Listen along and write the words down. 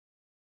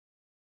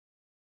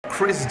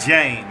Chris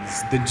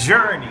James, the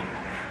journey,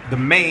 the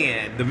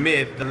man, the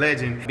myth, the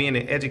legend. Being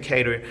an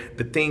educator,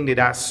 the thing that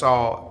I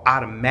saw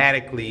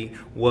automatically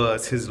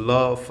was his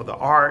love for the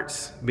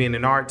arts, being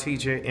an art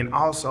teacher, and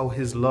also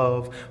his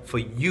love for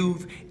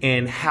youth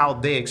and how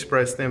they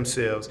express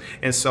themselves.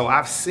 And so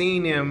I've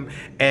seen him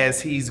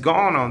as he's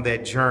gone on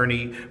that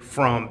journey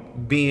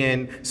from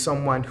being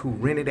someone who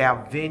rented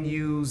out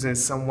venues and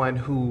someone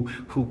who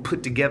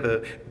put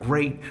together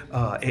great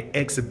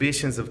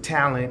exhibitions of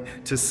talent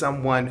to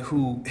someone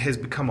who has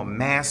become a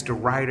master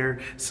writer,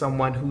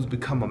 someone who's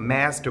become a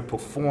master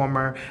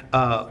performer,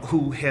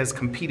 who has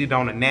competed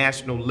on a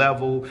national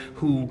level,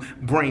 who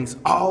brings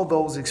all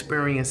those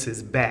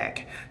experiences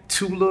back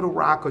to Little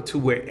Rock or to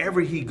wherever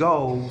he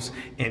goes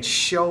and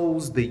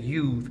shows the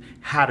youth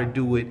how to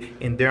do it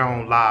in their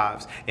own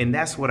lives. And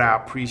that's what I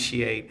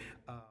appreciate.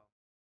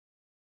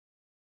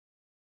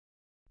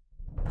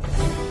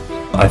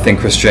 I think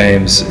Chris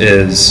James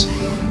is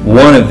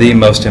one of the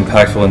most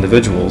impactful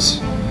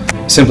individuals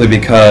simply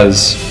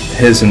because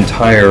his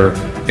entire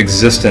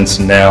existence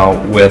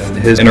now with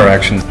his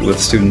interactions with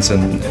students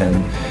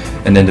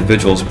and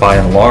individuals by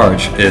and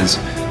large is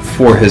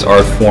for his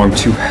art form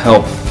to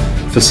help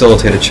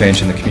facilitate a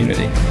change in the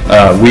community.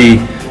 We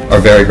are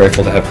very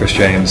grateful to have Chris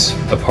James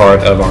a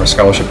part of our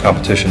scholarship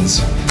competitions.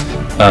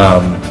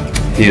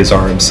 He is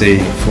our MC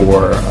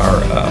for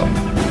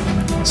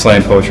our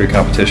slam poetry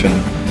competition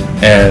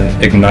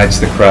and ignites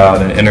the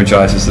crowd and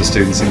energizes the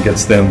students and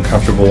gets them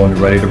comfortable and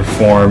ready to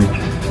perform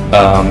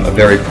a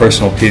very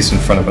personal piece in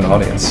front of an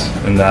audience,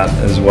 and that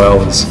as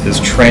well is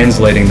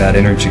translating that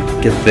energy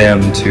to get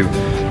them to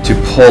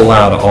pull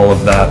out all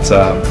of that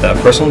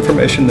personal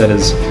information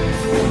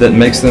that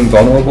makes them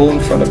vulnerable in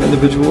front of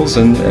individuals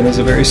and is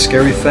a very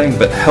scary thing,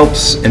 but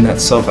helps in that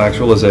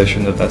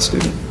self-actualization of that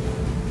student.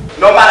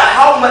 No matter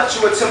how much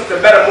you attempt to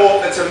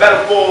metamorph into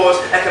metaphors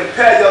and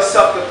compare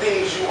yourself to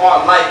things you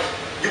aren't like,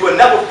 you will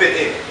never fit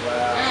in.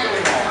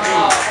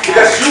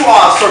 Because you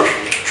are a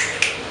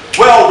circle,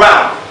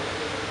 well-rounded,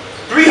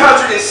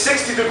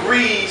 360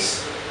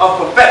 degrees of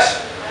perfection.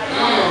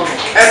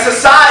 And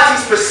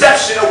society's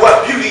perception of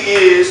what beauty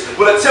is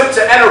will attempt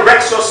to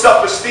anorect your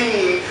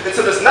self-esteem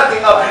until there's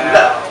nothing of you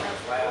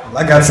left.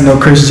 I got to know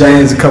Chris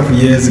James a couple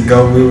years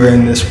ago. We were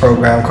in this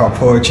program called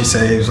Poetry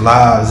Saves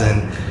Lives,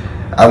 and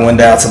I went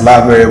down to the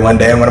library one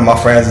day and one of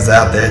my friends was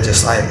out there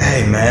just like,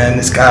 hey man,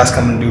 this guy's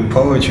coming to do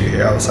poetry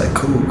here. I was like,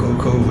 cool.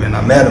 And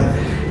I met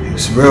him. He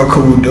was a real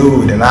cool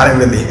dude, and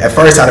at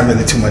first I didn't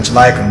really too much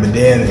like him, but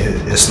then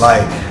it's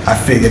like I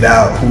figured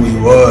out who he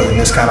was, and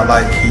it's kind of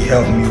like he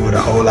helped me with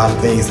a whole lot of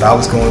things that I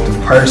was going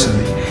through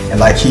personally, and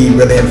like he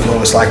really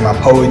influenced like my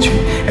poetry,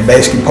 and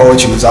basically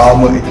poetry was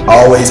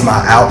always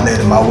my outlet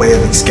and my way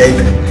of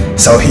escaping.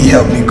 So he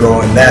helped me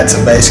grow in that,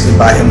 so basically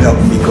by him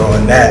helping me grow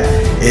in that,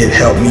 it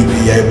helped me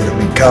be able to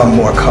become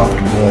more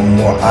comfortable and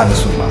more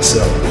honest with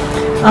myself.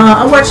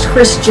 I watched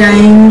Chris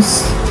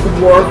James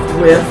work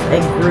with a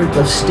group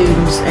of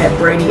students at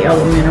Brady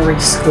Elementary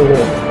School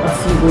a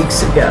few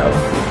weeks ago,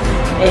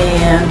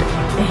 and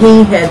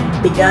he had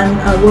begun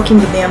working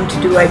with them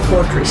to do a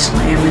poetry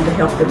slam and to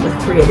help them with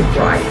creative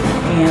writing.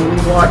 And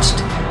we watched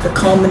the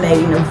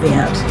culminating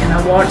event, and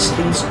I watched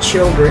these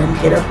children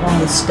get up on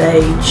the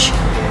stage,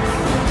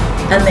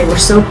 and they were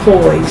so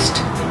poised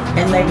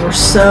and they were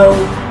so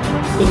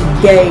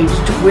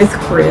engaged with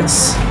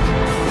Chris,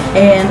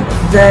 and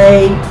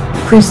they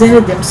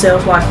presented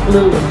themselves like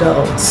little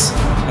adults,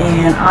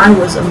 and I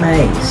was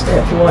amazed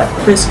at what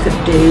Chris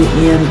could do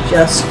in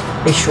just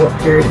a short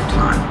period of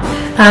time.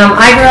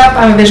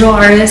 I'm a visual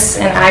artist,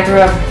 and I grew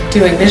up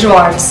doing visual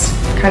arts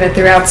kind of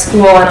throughout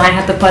school, and I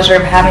had the pleasure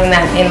of having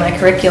that in my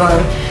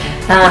curriculum.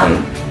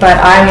 But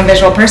I'm a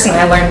visual person.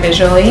 I learn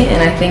visually,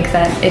 and I think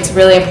that it's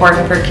really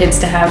important for kids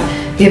to have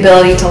the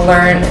ability to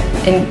learn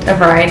in a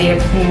variety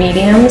of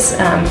mediums,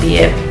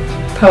 be it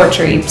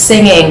poetry,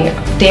 singing,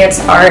 dance,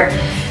 art.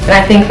 And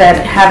I think that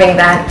having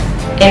that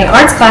in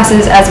arts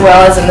classes as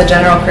well as in the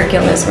general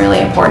curriculum is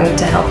really important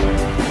to help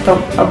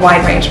a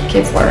wide range of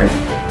kids learn.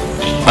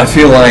 I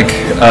feel like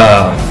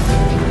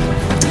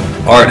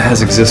art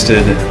has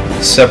existed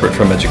separate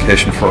from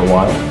education for a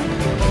while,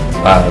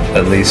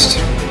 at least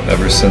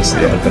ever since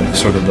the advent of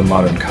sort of the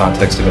modern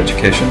context of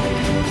education.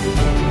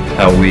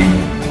 How we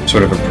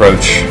sort of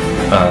approach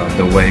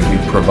the way we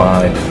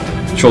provide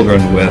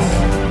children with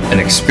an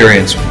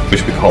experience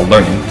which we call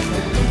learning.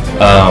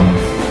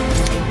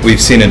 We've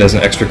seen it as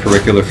an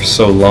extracurricular for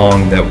so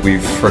long that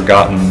we've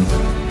forgotten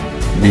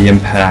the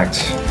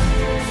impact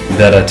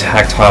that a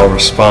tactile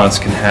response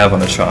can have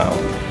on a child.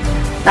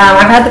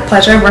 I've had the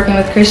pleasure of working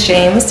with Chris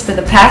James for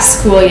the past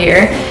school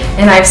year,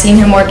 and I've seen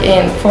him work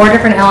in 4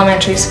 different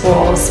elementary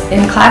schools,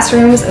 in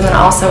classrooms, and then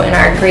also in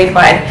our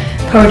grade-wide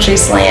poetry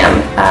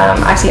slam.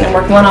 I've seen him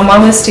work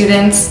one-on-one with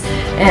students,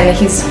 and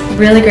he's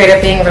really great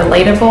at being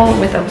relatable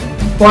with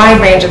a wide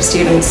range of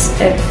students,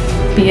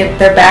 be it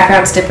their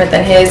backgrounds different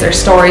than his, their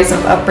stories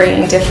of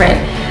upbringing different,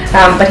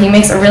 but he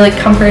makes a really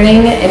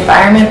comforting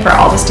environment for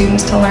all the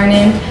students to learn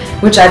in,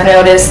 which I've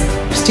noticed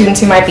students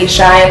who might be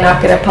shy and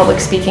not good at public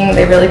speaking,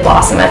 they really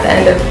blossom at the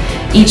end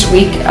of each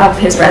week of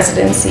his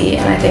residency,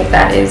 and I think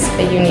that is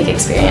a unique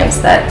experience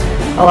that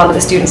a lot of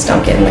the students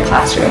don't get in the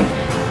classroom.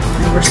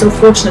 And we're so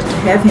fortunate to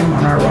have him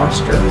on our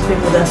roster. He's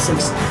been with us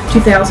since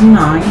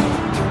 2009,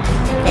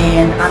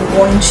 and I'm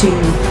going to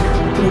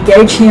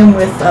engage him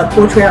with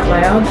Poetry Out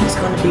Loud. He's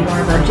going to be one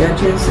of our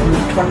judges in the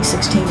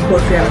 2016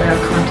 Poetry Out Loud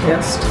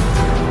contest.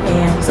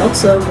 And he's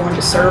also going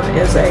to serve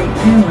as a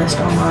panelist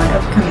on my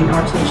upcoming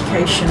arts and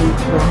education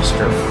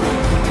roster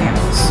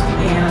panels.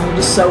 And I'm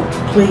just so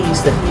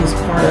pleased that he is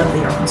part of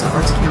the Arkansas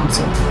Arts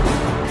Council.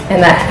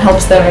 And that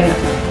helps them in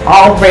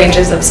all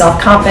ranges of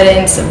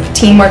self-confidence, of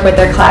teamwork with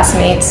their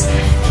classmates.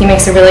 He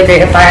makes a really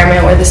great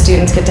environment where the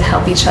students get to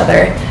help each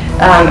other,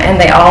 and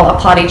they all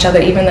applaud each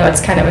other. Even though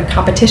it's kind of a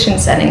competition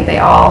setting, they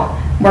all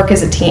work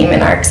as a team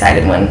and are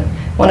excited when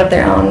one of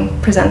their own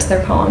presents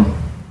their poem.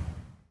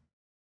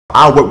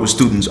 I work with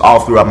students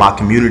all throughout my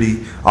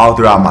community, all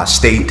throughout my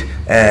state,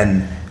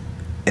 and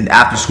in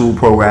after-school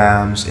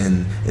programs,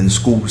 in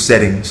school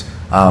settings.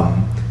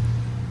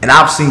 And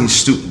I've seen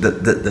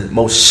the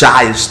most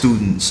shyest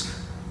students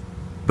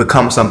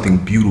become something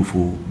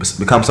beautiful,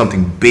 become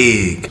something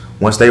big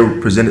once they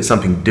presented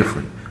something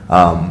different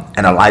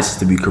and a license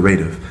to be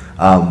creative.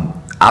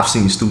 I've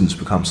seen students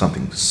become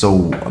something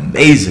so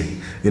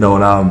amazing, you know,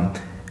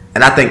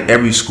 and I think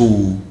every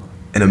school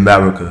in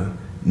America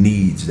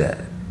needs that.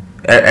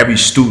 Every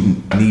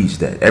student needs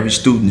that. Every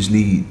student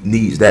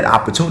needs that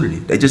opportunity.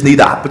 They just need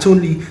the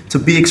opportunity to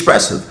be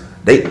expressive.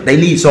 They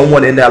need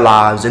someone in their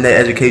lives, in their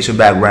education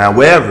background,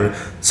 wherever,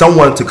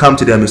 someone to come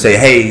to them and say,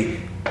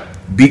 hey,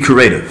 be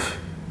creative.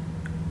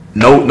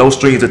 No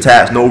strings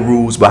attached, no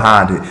rules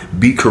behind it.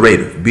 Be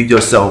creative, be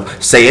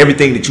yourself. Say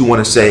everything that you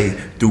want to say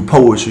through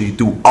poetry,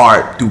 through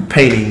art, through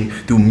painting,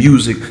 through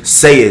music.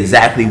 Say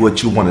exactly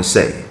what you want to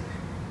say.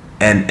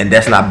 And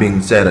that's not being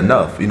said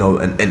enough, you know,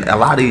 and a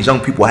lot of these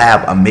young people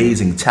have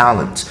amazing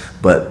talents,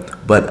 but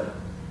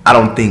I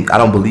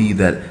don't believe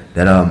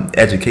that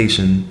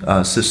education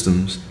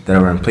systems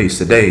that are in place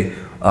today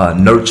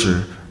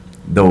nurture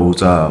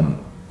those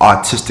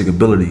artistic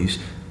abilities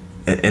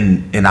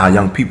in our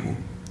young people.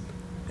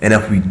 And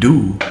if we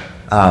do,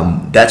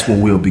 that's when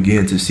we'll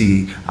begin to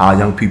see our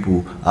young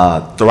people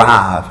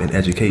thrive in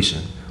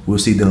education. We'll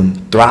see them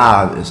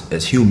thrive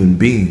as human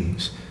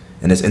beings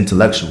and as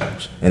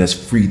intellectuals and as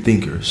free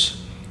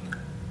thinkers.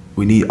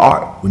 We need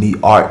art. We need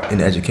art in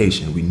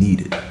education. We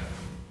need it.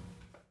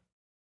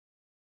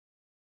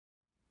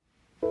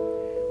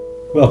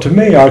 Well, to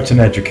me, arts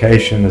and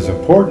education is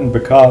important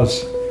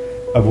because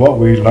of what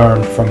we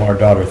learned from our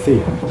daughter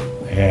Thea.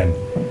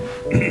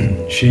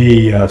 And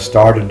she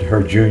started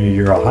her junior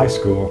year of high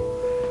school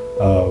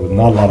with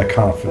not a lot of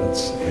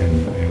confidence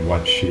in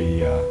what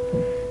she,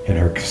 in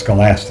her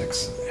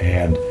scholastics.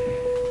 And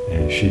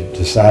she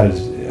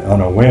decided on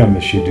a whim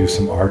that she'd do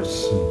some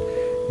arts,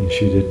 and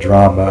she did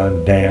drama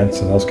and dance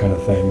and those kind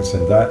of things.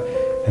 And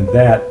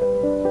that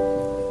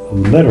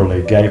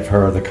literally gave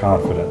her the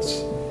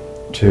confidence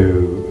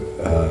to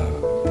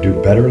do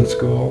better in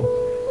school,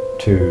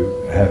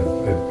 to have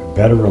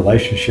better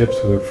relationships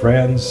with her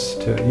friends,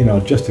 to, you know,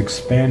 just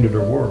expanded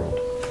her world.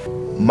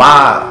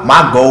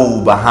 My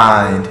goal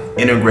behind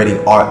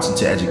integrating arts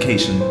into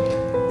education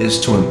is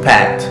to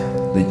impact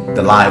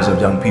the lives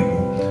of young people.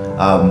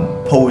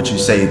 Poetry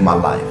saved my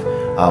life.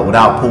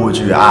 Without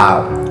poetry,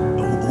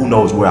 who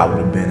knows where I would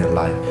have been in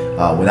life.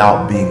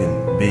 Without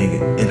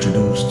being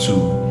introduced to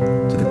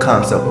the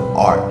concept of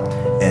art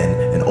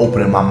and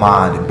opening my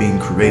mind and being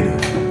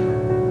creative,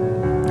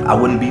 I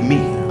wouldn't be me.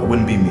 I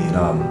wouldn't be me.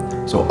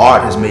 So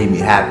art has made me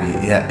happy.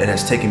 It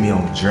has taken me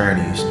on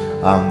journeys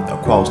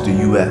across the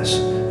U.S.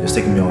 It's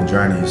taken me on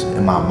journeys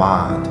in my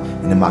mind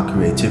and in my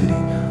creativity.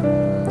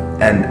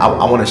 And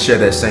I want to share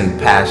that same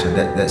passion,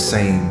 that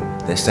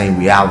same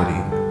reality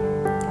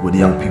with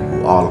young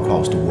people all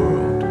across the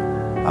world,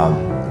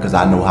 because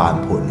I know how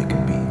important it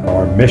can be.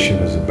 Our mission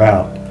is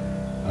about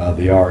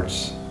the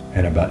arts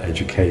and about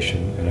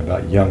education and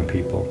about young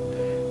people.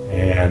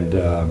 And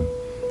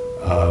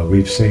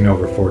we've seen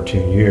over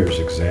 14 years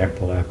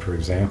example after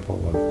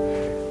example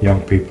of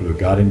young people who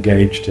got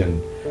engaged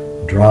in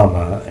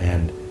drama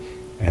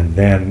and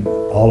then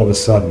all of a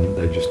sudden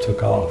they just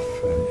took off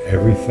and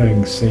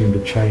everything seemed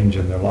to change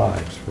in their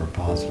lives for a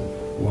positive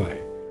way.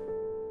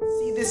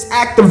 See, this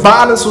act of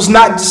violence was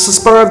not just a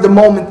spur of the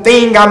moment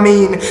thing. I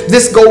mean,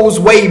 this goes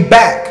way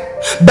back.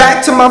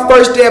 Back to my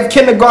first day of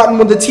kindergarten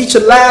when the teacher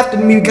laughed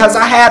at me because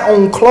I had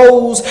on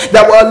clothes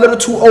that were a little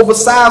too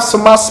oversized for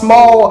my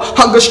small,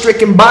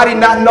 hunger-stricken body,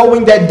 not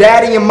knowing that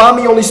daddy and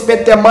mommy only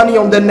spent their money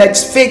on their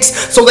next fix,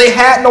 so they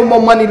had no more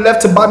money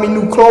left to buy me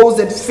new clothes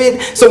that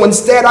fit, so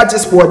instead I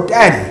just wore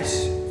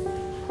daddy's.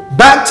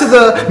 Back to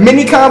the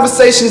many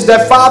conversations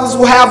that fathers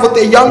will have with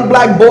their young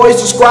black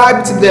boys,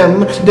 describing to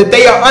them that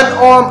they are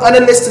unarmed,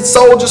 unenlisted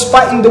soldiers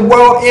fighting the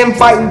world and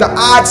fighting the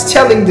odds,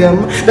 telling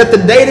them that the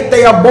day that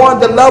they are born,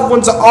 their loved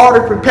ones are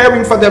already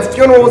preparing for their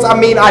funerals. I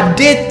mean, I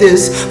did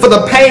this for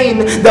the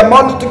pain that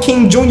Martin Luther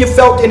King Jr.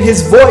 felt in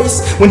his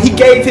voice when he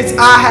gave his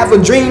I Have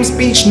a Dream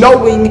speech,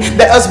 knowing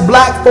that us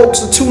black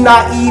folks are too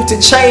naive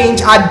to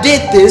change. I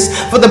did this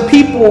for the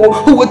people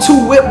who were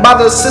too whipped by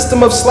the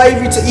system of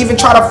slavery to even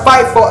try to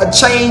fight for a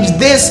change.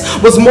 This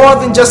was more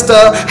than just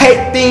a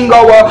hate thing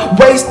or a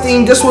race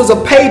thing. This was a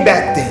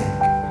payback thing.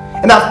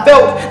 And I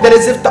felt that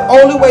as if the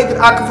only way that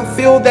I could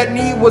fulfill that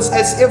need was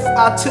as if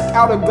I took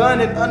out a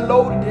gun and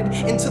unloaded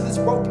it into this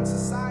broken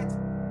society.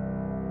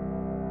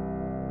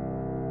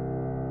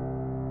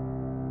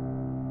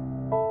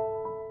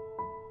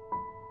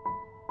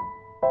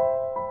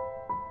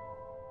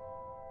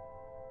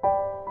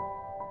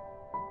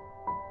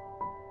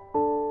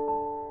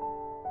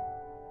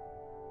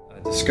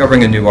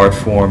 Discovering a new art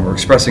form or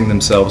expressing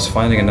themselves,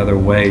 finding another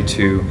way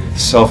to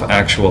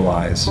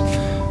self-actualize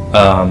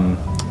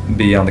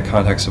beyond the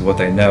context of what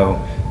they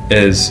know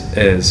is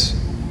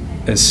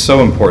so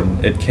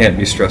important. It can't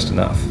be stressed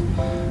enough,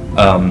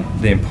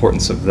 the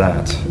importance of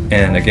that.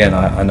 And again,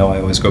 I know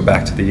I always go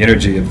back to the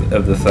energy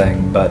of the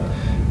thing, but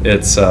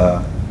it's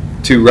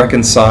to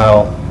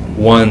reconcile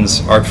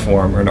one's art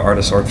form or an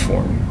artist's art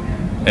form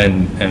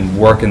and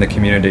work in the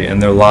community and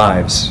their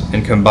lives,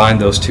 and combine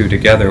those two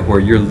together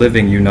where you're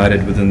living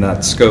united within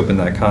that scope and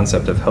that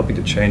concept of helping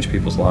to change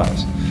people's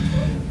lives.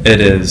 It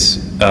is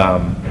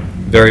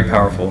very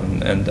powerful,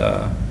 and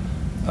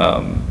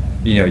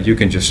you know, you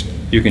can just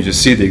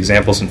see the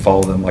examples and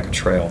follow them like a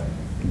trail.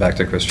 Back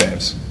to Chris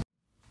James.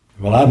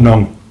 Well, I've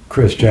known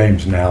Chris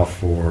James now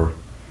for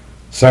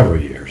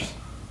several years,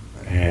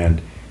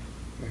 and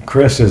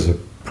Chris is a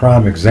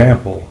prime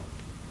example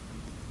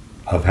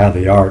of how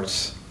the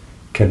arts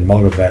can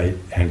motivate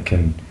and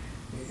can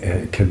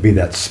be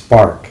that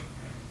spark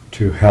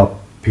to help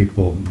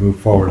people move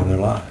forward in their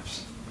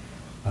lives.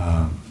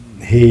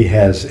 He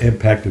has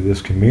impacted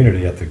this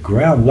community at the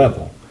ground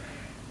level,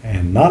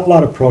 and not a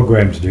lot of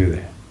programs do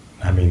that.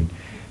 I mean,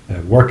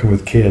 working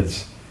with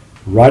kids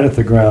right at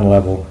the ground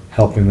level,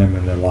 helping them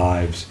in their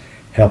lives,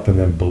 helping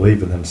them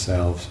believe in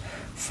themselves,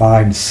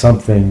 find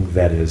something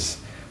that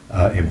is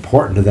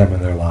important to them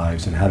in their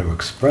lives and how to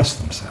express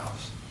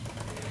themselves.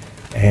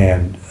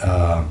 And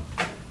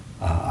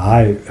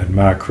I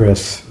admire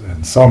Chris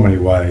in so many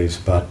ways,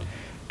 but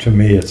to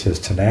me it's his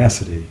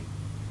tenacity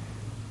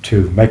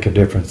to make a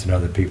difference in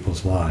other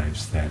people's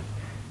lives that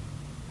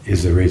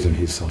is the reason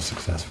he's so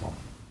successful.